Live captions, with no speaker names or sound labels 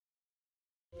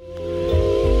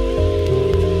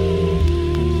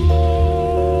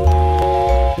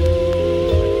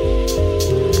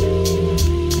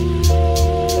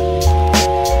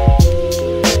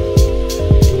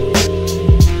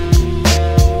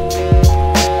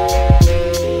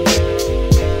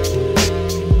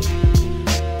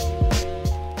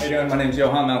name is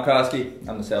Johan Malkowski.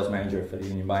 I'm the sales manager for the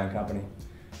Union Binding Company.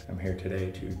 I'm here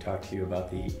today to talk to you about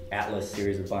the Atlas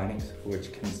series of bindings,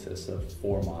 which consists of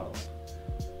 4 models.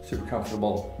 Super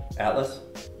comfortable Atlas,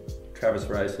 Travis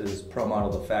Rice's Pro model,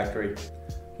 the factory,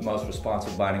 the most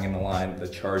responsive binding in the line, the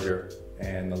Charger,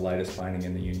 and the lightest binding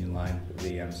in the Union line,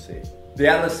 the MC. The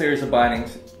Atlas series of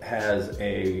bindings has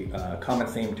a common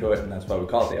theme to it, and that's why we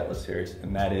call it the Atlas series,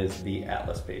 and that is the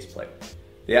Atlas base plate.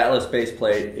 The Atlas base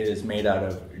plate is made out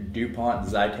of DuPont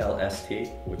Zytel ST,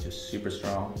 which is super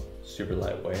strong, super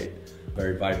lightweight,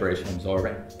 very vibration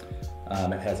absorbing.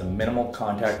 It has a minimal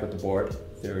contact with the board.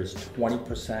 There's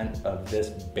 20% of this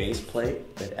base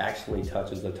plate that actually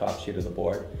touches the top sheet of the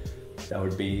board. That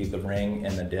would be the ring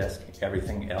and the disc.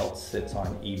 Everything else sits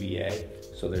on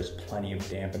EVA, so there's plenty of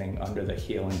dampening under the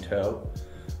heel and toe.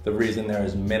 The reason there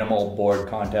is minimal board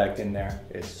contact in there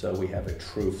is so we have a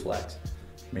true flex,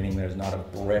 meaning there's not a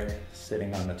brick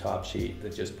sitting on the top sheet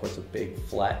that just puts a big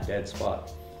flat dead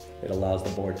spot. It allows the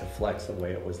board to flex the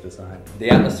way it was designed.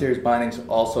 The Atlas series bindings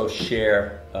also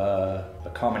share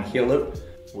a common heel loop.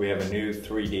 We have a new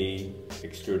 3D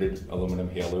extruded aluminum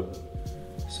heel loop.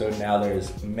 So now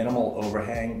there's minimal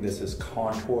overhang. This is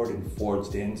contoured and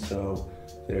forged in, so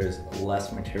there's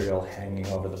less material hanging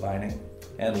over the binding.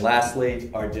 And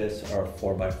lastly, our discs are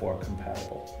 4x4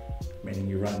 compatible, meaning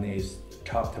you run these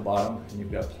top to bottom and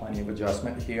you've got plenty of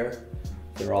adjustment here.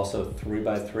 They're also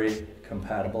 3x3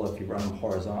 compatible if you run them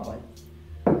horizontally.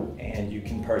 And you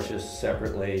can purchase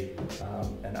separately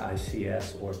an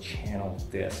ICS or channel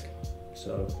disc.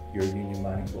 So your Union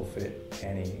bindings will fit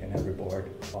any and every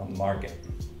board on the market.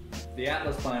 The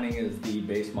Atlas binding is the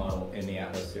base model in the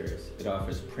Atlas series. It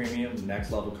offers premium,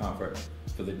 next level comfort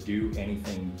for the do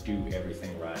anything, do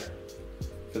everything rider.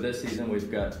 For this season, we've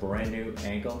got brand new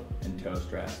ankle and toe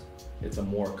straps. It's a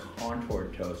more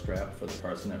contoured toe strap for the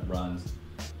person that runs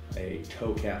a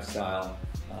toe cap style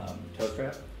toe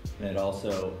strap. And it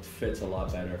also fits a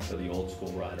lot better for the old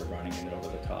school rider running it over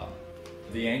the top.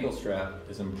 The ankle strap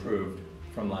is improved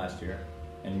from last year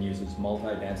and uses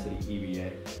multi-density EVA.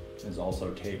 It is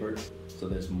also tapered, so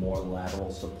there's more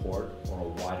lateral support or a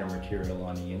wider material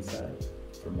on the inside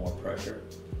for more pressure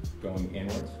going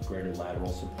inwards, greater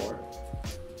lateral support.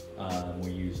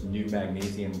 We use new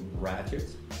magnesium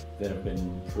ratchets that have been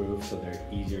improved so they're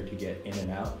easier to get in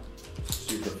and out,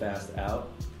 super fast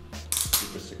out,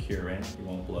 super secure in, you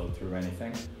won't blow through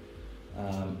anything.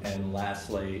 And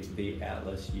lastly, the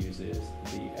Atlas uses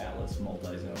the Atlas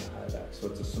multi-zone high back. So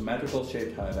it's a symmetrical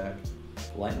shaped high back,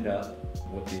 lightened up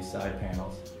with these side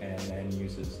panels, and then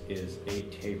is a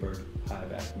tapered high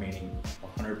back, meaning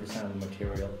 100% of the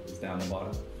material is down the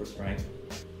bottom for strength,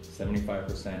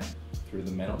 75% through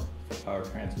the middle for power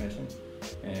transmission,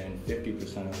 and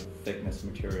 50% of the thickness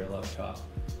material up top.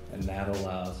 And that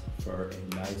allows for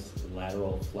a nice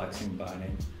lateral flexing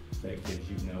binding that gives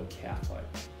you no calf fight.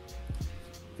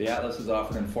 The Atlas is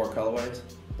offered in 4 colorways: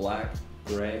 black,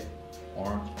 gray,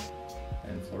 orange,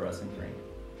 and fluorescent green.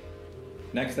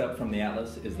 Next up from the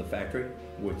Atlas is the factory,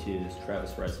 which is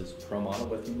Travis Rice's Pro model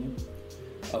with Union.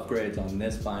 Upgrades on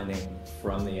this binding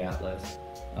from the Atlas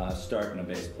start in a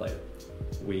base plate.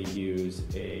 We use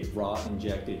a raw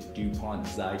injected DuPont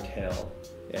Zytel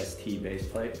ST base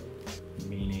plate,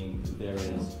 meaning there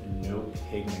is no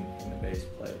pigment in the base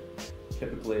plate.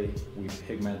 Typically, we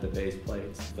pigment the base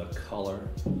plates the color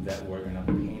that we're going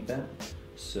to paint them.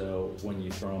 So when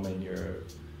you throw them in your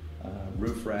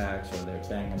roof racks, or they're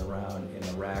banging around in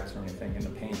the racks or anything and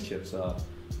the paint chips off,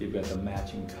 you've got the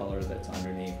matching color that's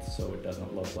underneath so it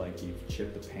doesn't look like you've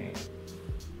chipped the paint.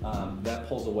 That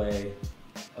pulls away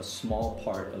a small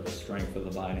part of the strength of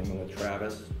the binding. With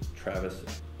Travis,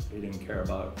 he didn't care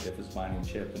about if his binding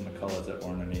chipped and the colors that were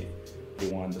underneath. He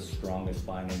wanted the strongest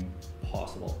binding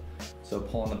possible. So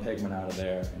pulling the pigment out of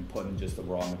there and putting just the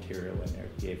raw material in there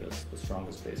gave us the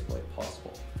strongest base plate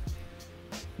possible.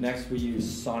 Next, we use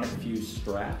Sonic Fuse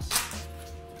straps,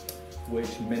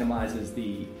 which minimizes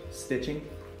the stitching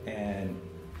and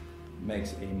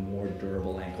makes a more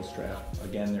durable ankle strap.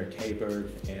 Again, they're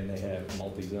tapered and they have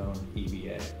multi-zone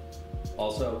EVA.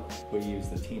 Also, we use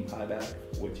the Team High Back,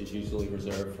 which is usually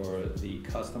reserved for the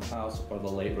custom house or the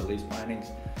late release bindings.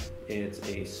 It's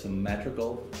a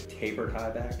symmetrical tapered high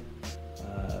back.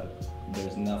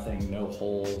 There's nothing, no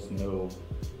holes, no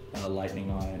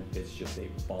lightning on it. It's just a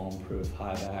bomb-proof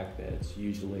high back that's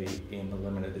usually in the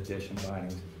limited edition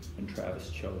bindings, and Travis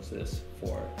chose this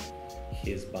for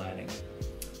his binding.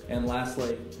 And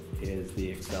lastly is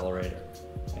the accelerator,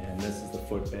 and this is the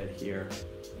footbed here.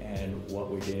 And what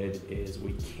we did is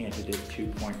we canted it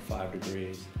 2.5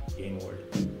 degrees inward.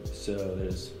 So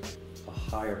there's a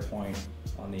higher point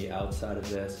on the outside of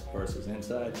this versus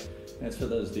inside, And it's for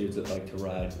those dudes that like to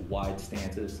ride wide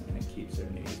stances, and it keeps their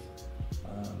knees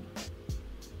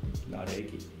not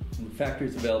achy. And the factory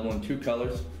is available in two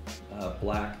colors,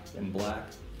 black and black.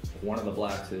 One of the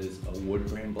blacks is a wood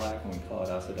grain black, and we call it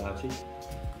Asadachi.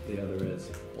 The other is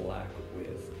black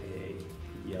with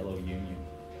a yellow union.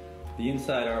 The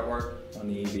inside artwork on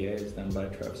the EVA is done by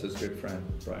Travis's good friend,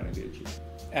 Brian Agucci.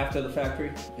 After the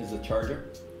factory is the charger,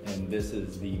 and this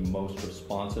is the most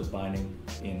responsive binding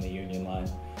in the Union line.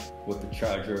 With the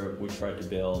charger, we tried to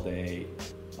build a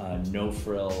no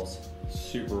frills,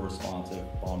 super responsive,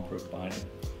 bomb-proof binding.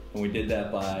 And we did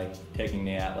that by taking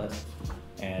the Atlas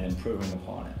and improving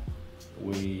upon it.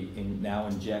 We now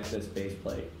inject this base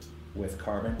plate with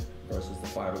carbon versus the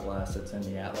fiberglass that's in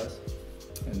the Atlas.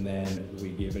 And then we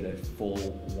give it a full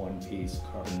one-piece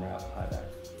carbon wrap high back.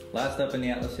 Last up in the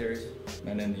Atlas series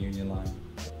and in the Union line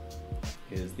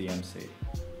is the MC.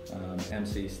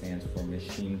 MC stands for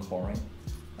machine coring.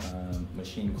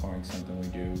 Machine coring is something we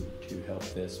do to help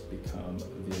this become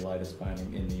the lightest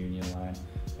binding in the Union line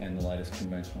and the lightest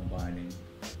conventional binding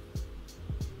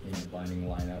in the binding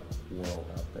lineup world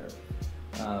out there.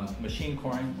 Machine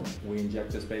coring, we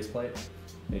inject this base plate,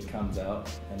 it comes out,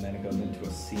 and then it goes into a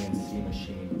CNC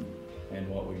machine. And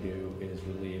what we do is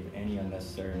relieve any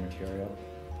unnecessary material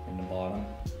in the bottom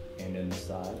and in the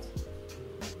sides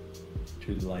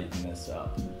to lighten this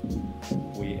up.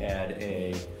 We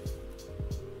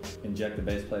inject the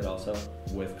base plate also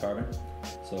with carbon,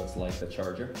 so it's like the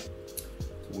charger.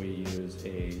 We use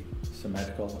a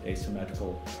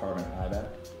asymmetrical carbon high back,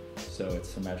 so it's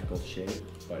symmetrical shape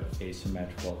but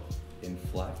asymmetrical in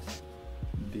flex.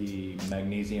 The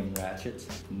magnesium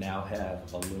ratchets now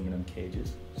have aluminum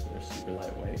cages, so they're super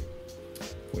lightweight.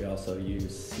 We also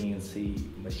use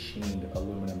CNC machined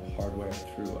aluminum hardware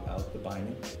throughout the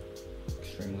binding,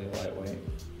 extremely lightweight.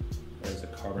 There's a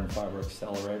carbon fiber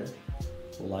accelerator,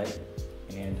 light,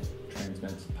 and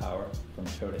transmits power from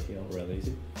toe to heel real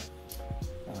easy.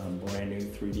 Brand new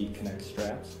 3D Connect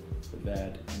straps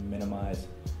that minimize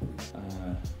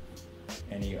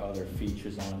any other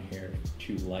features on here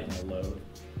to lighten the load.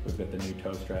 We've got the new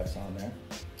toe straps on there.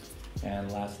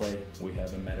 And lastly, we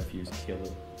have a Metafuse heel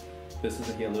loop. This is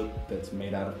a heel loop that's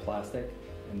made out of plastic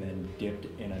and then dipped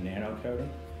in a nano coating.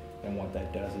 And what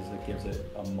that does is it gives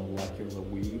it a molecular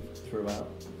weave throughout.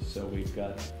 So we've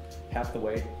got half the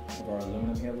weight of our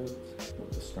aluminum heel loops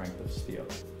with the strength of steel.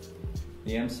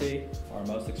 The MC, our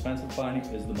most expensive binding,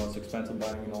 is the most expensive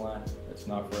binding in the line. It's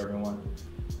not for everyone,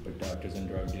 but doctors and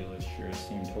drug dealers sure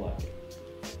seem to like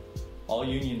it. All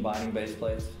Union binding base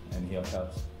plates and heel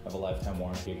cups have a lifetime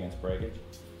warranty against breakage,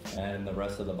 and the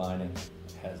rest of the binding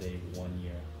has a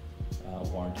 1-year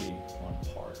warranty on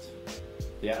parts.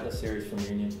 The Atlas series from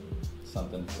Union,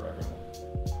 something for everyone.